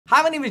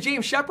Hi, my name is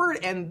James Shepard,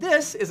 and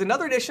this is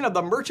another edition of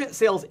the Merchant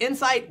Sales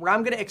Insight, where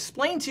I'm going to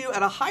explain to you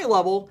at a high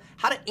level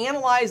how to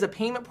analyze a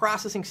payment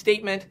processing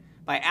statement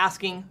by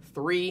asking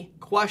 3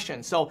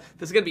 questions. So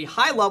this is going to be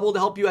high level to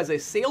help you as a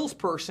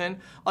salesperson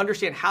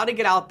understand how to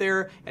get out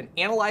there and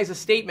analyze a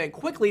statement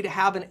quickly to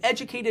have an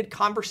educated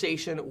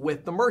conversation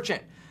with the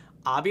merchant.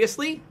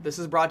 Obviously, this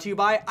is brought to you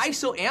by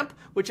ISOAMP,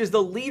 which is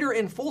the leader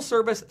in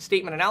full-service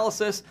statement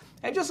analysis,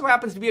 and just so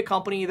happens to be a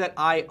company that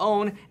I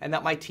own and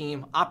that my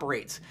team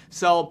operates.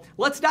 So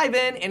let's dive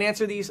in and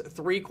answer these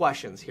 3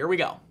 questions. Here we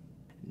go.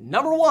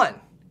 Number 1,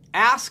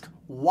 ask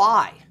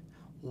why.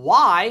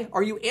 Why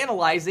are you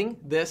analyzing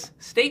this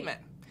statement?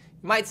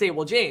 You might say,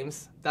 well,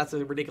 James, that's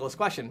a ridiculous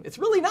question. It's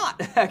really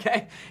not,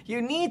 okay?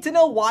 You need to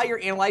know why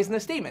you're analyzing the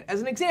statement.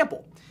 As an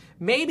example,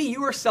 maybe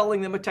you are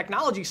selling them a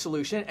technology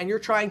solution and you're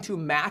trying to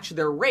match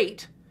their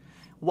rate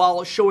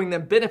while showing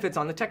them benefits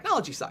on the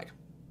technology side,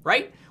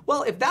 right?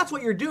 Well, if that's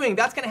what you're doing,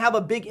 that's going to have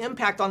a big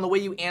impact on the way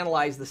you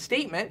analyze the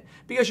statement,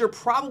 because you're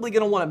probably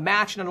going to want to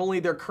match not only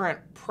their current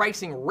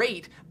pricing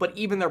rate, but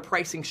even their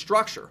pricing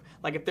structure.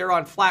 Like if they're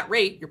on flat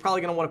rate, you're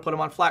probably going to want to put them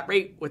on flat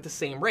rate with the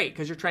same rate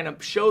because you're trying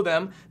to show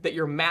them that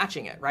you're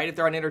matching it, right? If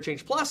they're on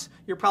Interchange Plus,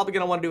 you're probably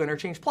going to want to do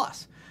Interchange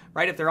Plus,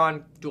 right? If they're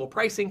on dual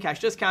pricing, cash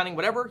discounting,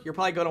 whatever, you're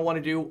probably going to want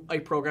to do a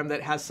program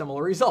that has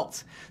similar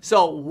results.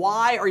 So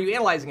why are you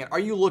analyzing it? Are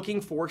you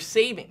looking for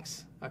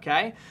savings?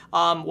 Okay.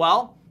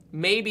 Well,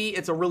 maybe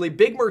it's a really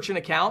big merchant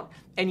account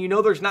and you know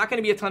there's not going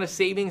to be a ton of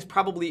savings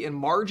probably in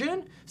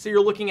margin, so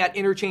you're looking at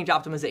interchange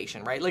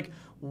optimization, right? Like,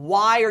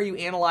 why are you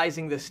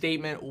analyzing this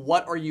statement?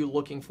 What are you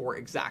looking for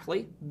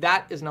exactly?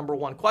 That is number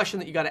 1 question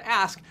that you got to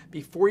ask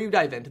before you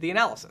dive into the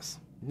analysis.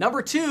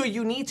 Number 2,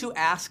 you need to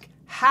ask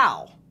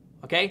how,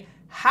 okay?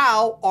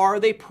 How are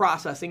they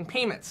processing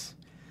payments?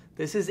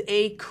 This is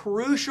a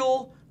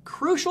crucial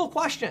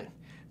question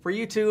for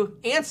you to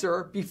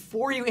answer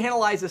before you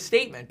analyze a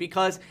statement,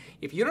 because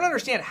if you don't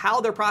understand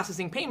how they're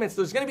processing payments,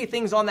 there's going to be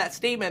things on that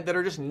statement that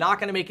are just not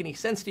going to make any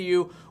sense to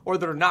you or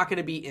that are not going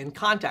to be in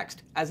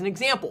context. As an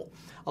example,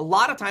 a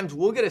lot of times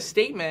we'll get a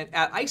statement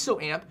at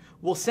ISOAMP,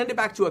 we'll send it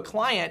back to a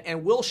client,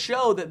 and we'll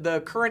show that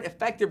the current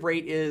effective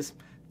rate is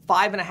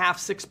 5.5%,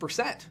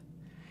 6%.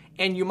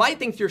 And you might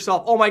think to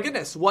yourself, oh my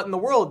goodness, what in the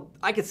world?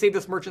 I could save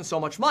this merchant so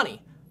much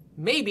money.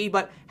 Maybe,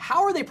 but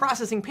how are they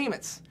processing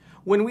payments?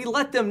 When we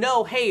let them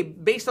know, hey,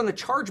 based on the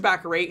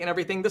chargeback rate and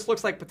everything, this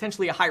looks like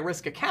potentially a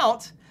high-risk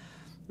account,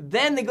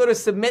 then they go to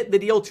submit the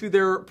deal to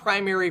their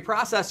primary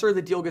processor.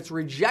 The deal gets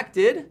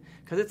rejected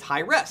because it's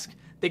high risk.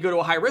 They go to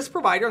a high-risk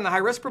provider, and the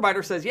high-risk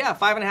provider says, yeah,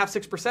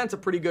 5.5%, 6% is a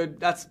pretty good,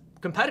 that's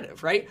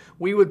competitive, right?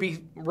 We would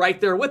be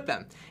right there with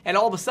them. And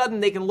all of a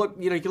sudden, they can look,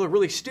 you can look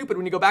really stupid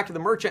when you go back to the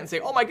merchant and say,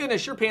 oh my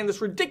goodness, you're paying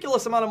this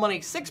ridiculous amount of money,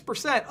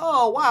 6%.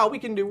 Oh, wow, we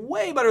can do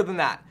way better than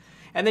that.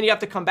 And then you have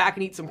to come back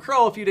and eat some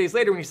crow a few days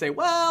later when you say,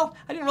 well,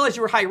 I didn't realize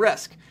you were high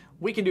risk.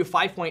 We can do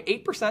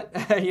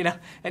 5.8%,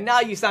 and now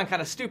you sound kind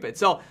of stupid.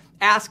 So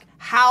ask,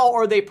 how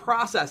are they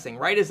processing,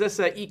 right? Is this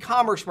an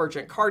e-commerce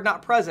merchant, card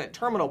not present,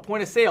 terminal,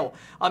 point of sale?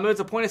 If it's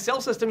a point of sale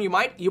system, you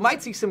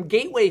might see some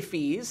gateway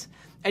fees,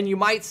 and you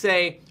might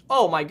say,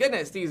 oh my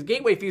goodness, these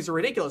gateway fees are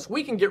ridiculous.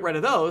 We can get rid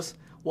of those.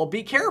 Well,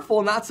 be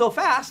careful, not so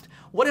fast.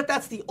 What if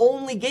that's the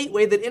only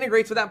gateway that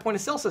integrates with that point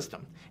of sale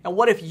system? And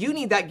what if you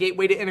need that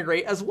gateway to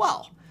integrate as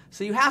well?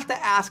 So you have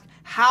to ask,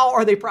 how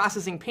are they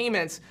processing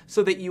payments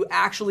so that you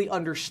actually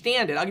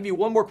understand it? I'll give you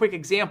one more quick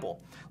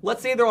example.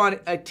 Let's say they're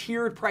on a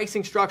tiered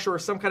pricing structure or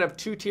some kind of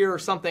 2-tier or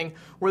something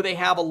where they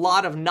have a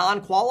lot of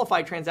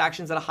non-qualified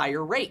transactions at a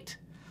higher rate.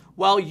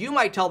 Well, you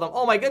might tell them,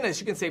 oh my goodness,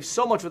 you can save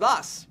so much with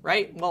us,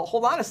 right? Well,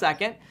 hold on a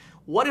second.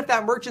 What if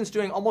that merchant's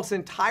doing almost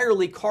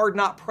entirely card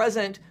not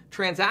present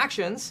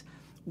transactions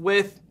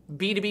with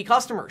B2B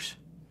customers?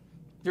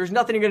 There's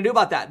nothing you're going to do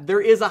about that. There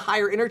is a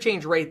higher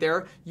interchange rate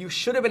there. You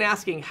should have been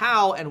asking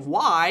how and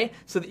why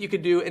so that you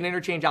could do an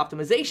interchange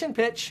optimization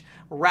pitch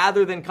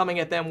rather than coming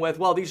at them with,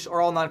 well, these are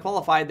all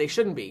non-qualified. They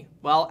shouldn't be.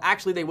 Well,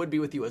 actually, they would be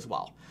with you as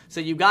well. So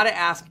you've got to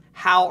ask,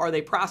 how are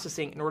they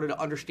processing in order to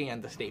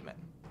understand the statement?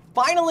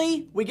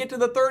 Finally, we get to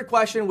the 3rd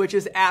question, which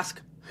is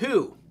ask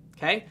who,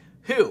 okay?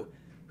 Who?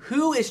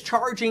 Who is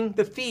charging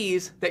the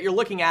fees that you're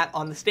looking at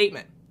on the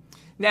statement?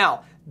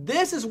 Now,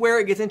 this is where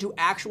it gets into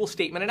actual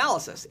statement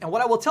analysis. And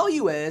what I will tell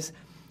you is,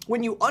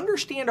 when you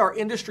understand our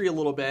industry a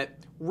little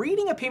bit,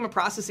 reading a payment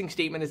processing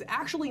statement is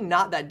actually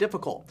not that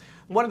difficult.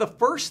 One of the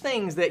first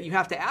things that you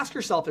have to ask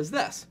yourself is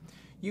this.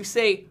 You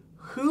say,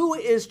 who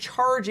is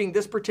charging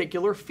this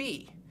particular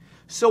fee?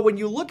 So when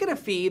you look at a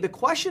fee, the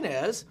question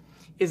is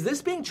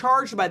this being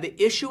charged by the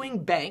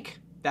issuing bank?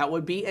 That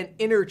would be an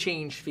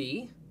interchange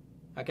fee,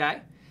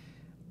 okay?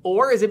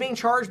 Or is it being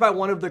charged by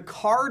one of the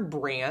card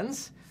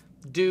brands?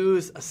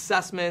 Dues,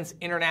 assessments,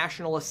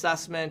 international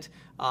assessment,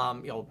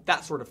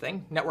 that sort of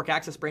thing. Network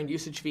access, brand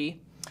usage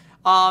fee,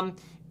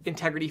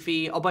 integrity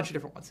fee, a bunch of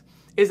different ones.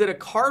 Is it a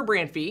card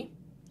brand fee,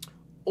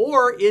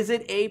 or is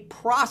it a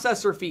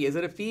processor fee? Is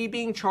it a fee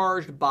being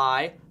charged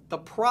by the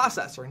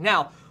processor?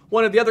 Now,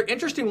 one of the other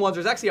interesting ones,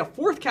 there's actually a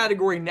fourth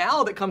category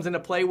now that comes into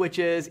play, which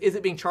is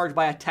it being charged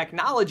by a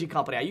technology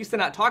company? I used to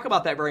not talk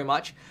about that very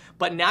much,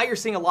 but now you're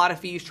seeing a lot of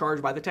fees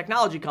charged by the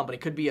technology company.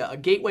 Could be a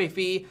gateway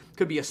fee,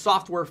 could be a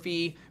software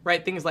fee,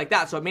 right? Things like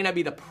that. So it may not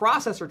be the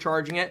processor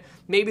charging it.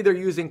 Maybe they're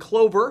using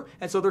Clover,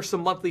 and so there's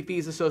some monthly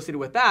fees associated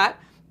with that.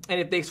 And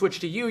if they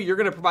switch to you, you're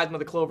going to provide them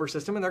with a Clover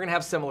system, and they're going to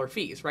have similar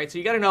fees, right? So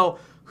you got to know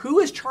who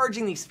is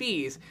charging these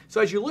fees.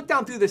 So as you look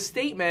down through this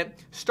statement,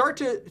 start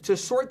to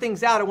sort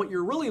things out. And what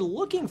you're really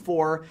looking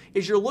for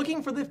is you're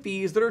looking for the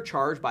fees that are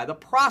charged by the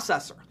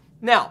processor.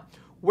 Now,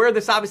 where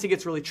this obviously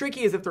gets really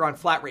tricky is if they're on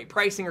flat rate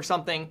pricing or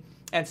something.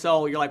 And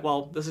so you're like,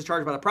 well, this is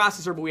charged by the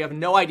processor, but we have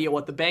no idea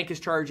what the bank is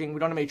charging. We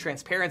don't have any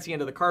transparency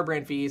into the card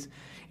brand fees.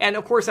 And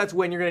of course, that's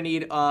when you're going to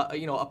need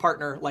a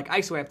partner like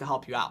ISOAMP to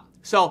help you out.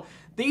 So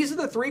these are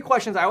the three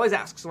questions I always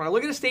ask. So when I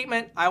look at a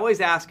statement, I always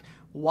ask,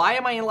 why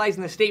am I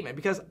analyzing the statement?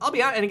 Because I'll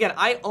be honest, and again,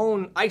 I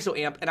own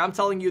ISOAMP, and I'm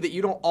telling you that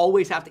you don't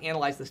always have to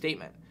analyze the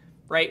statement,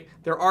 right?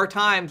 There are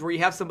times where you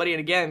have somebody, and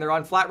again, they're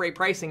on flat rate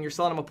pricing, you're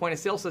selling them a point of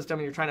sale system,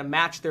 and you're trying to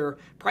match their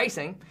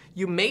pricing.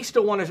 You may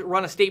still want to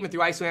run a statement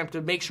through ISOAMP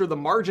to make sure the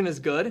margin is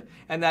good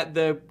and that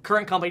the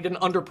current company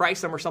didn't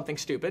underprice them or something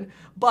stupid.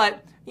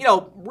 But,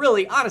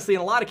 really, honestly,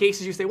 in a lot of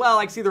cases, you say, well,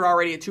 I see they're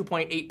already at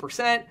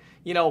 2.8%.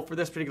 For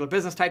this particular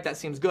business type, that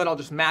seems good. I'll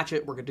just match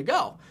it. We're good to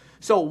go.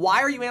 So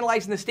why are you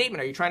analyzing the statement?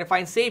 Are you trying to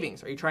find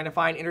savings? Are you trying to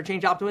find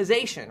interchange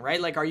optimization,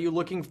 right? Like, are you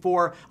looking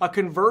for a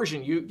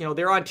conversion?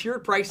 They're on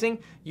tiered pricing.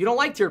 You don't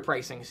like tiered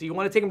pricing. So you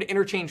want to take them to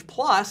Interchange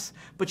Plus,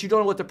 but you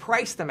don't know what to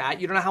price them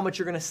at. You don't know how much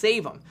you're going to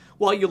save them.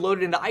 Well, you load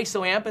it into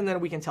ISOAMP, and then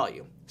we can tell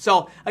you.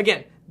 So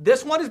again,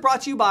 this one is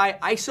brought to you by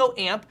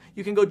ISOAMP.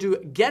 You can go to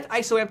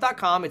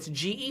getisoamp.com. It's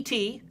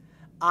GETISOAMP.com.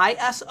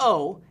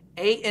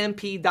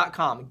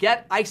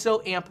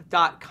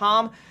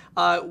 GetISOAMP.com.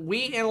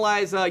 We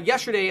analyze,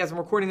 yesterday, as I'm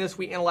recording this,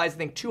 we analyzed, I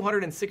think,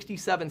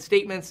 267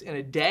 statements in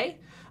a day.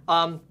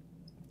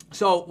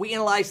 So we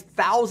analyze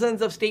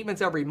thousands of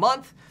statements every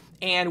month,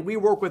 and we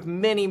work with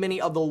many,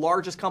 many of the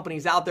largest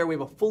companies out there. We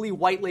have a fully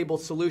white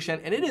labeled solution,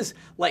 and it is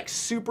like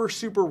super,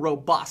 super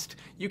robust.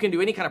 You can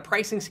do any kind of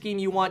pricing scheme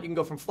you want. You can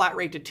go from flat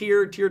rate to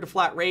tiered to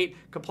flat rate,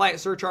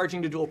 compliant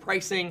surcharging to dual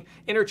pricing,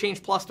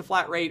 Interchange Plus to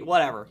flat rate,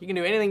 whatever. You can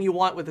do anything you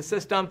want with the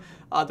system.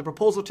 The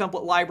proposal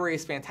template library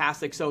is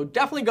fantastic. So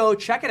definitely go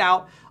check it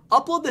out.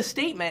 Upload the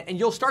statement, and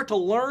you'll start to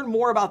learn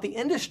more about the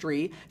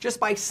industry just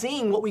by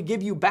seeing what we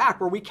give you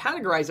back, where we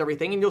categorize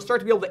everything, and you'll start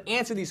to be able to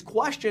answer these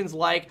questions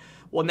like,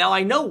 well, now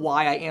I know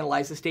why I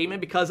analyzed the statement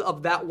because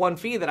of that one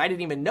fee that I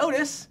didn't even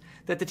notice,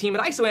 that the team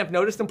at ISOAMP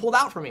noticed and pulled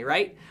out for me,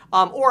 right?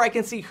 Or I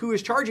can see who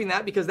is charging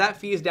that because that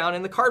fee is down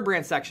in the card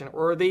brand section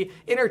or the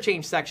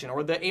interchange section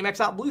or the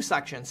Amex Out Blue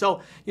section.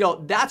 So,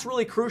 that's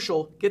really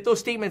crucial. Get those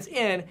statements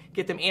in,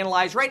 get them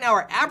analyzed. Right now,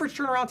 our average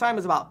turnaround time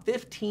is about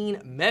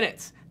 15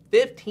 minutes.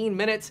 15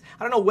 minutes.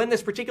 I don't know when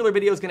this particular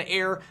video is going to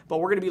air, but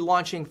we're going to be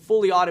launching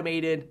fully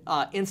automated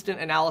instant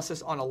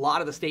analysis on a lot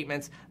of the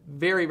statements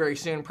very, very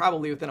soon,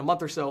 probably within a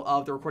month or so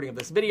of the recording of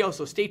this video.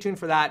 So stay tuned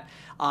for that.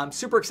 I'm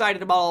super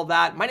excited about all of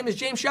that. My name is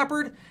James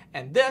Shepard,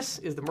 and this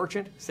is the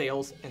Merchant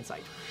Sales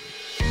Insight.